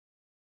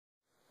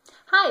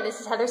Hi,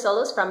 this is Heather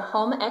Solos from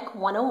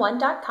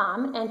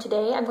HomeEc101.com, and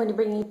today I'm going to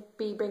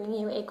be bringing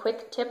you a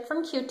quick tip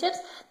from Q-Tips.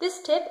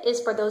 This tip is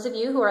for those of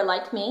you who are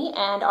like me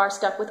and are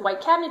stuck with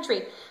white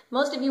cabinetry.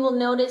 Most of you will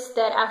notice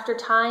that after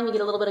time you get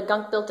a little bit of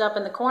gunk built up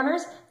in the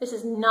corners. This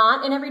is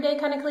not an everyday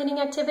kind of cleaning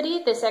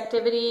activity. This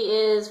activity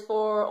is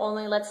for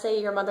only, let's say,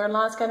 your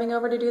mother-in-law is coming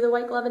over to do the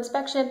white glove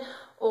inspection,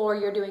 or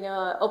you're doing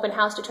an open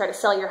house to try to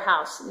sell your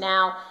house.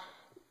 Now,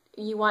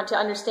 you want to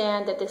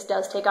understand that this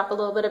does take off a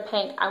little bit of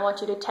paint. I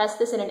want you to test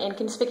this in an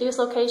inconspicuous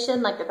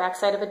location like the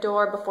backside of a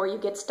door before you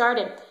get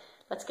started.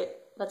 Let's give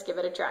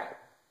it a try.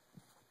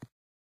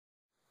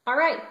 All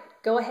right,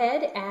 go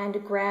ahead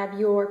and grab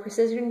your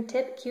precision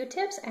tip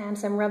Q-tips and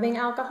some rubbing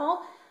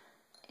alcohol,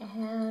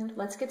 and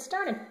let's get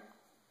started.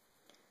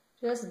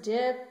 Just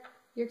dip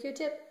your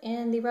Q-tip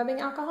in the rubbing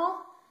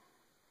alcohol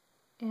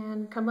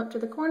and come up to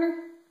the corner.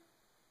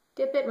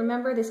 Dip it.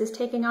 Remember, this is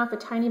taking off a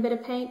tiny bit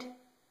of paint.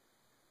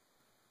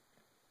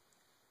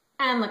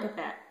 And look at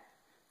that.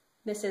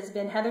 This has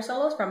been Heather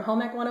Solos from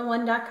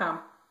HomeEc101.com.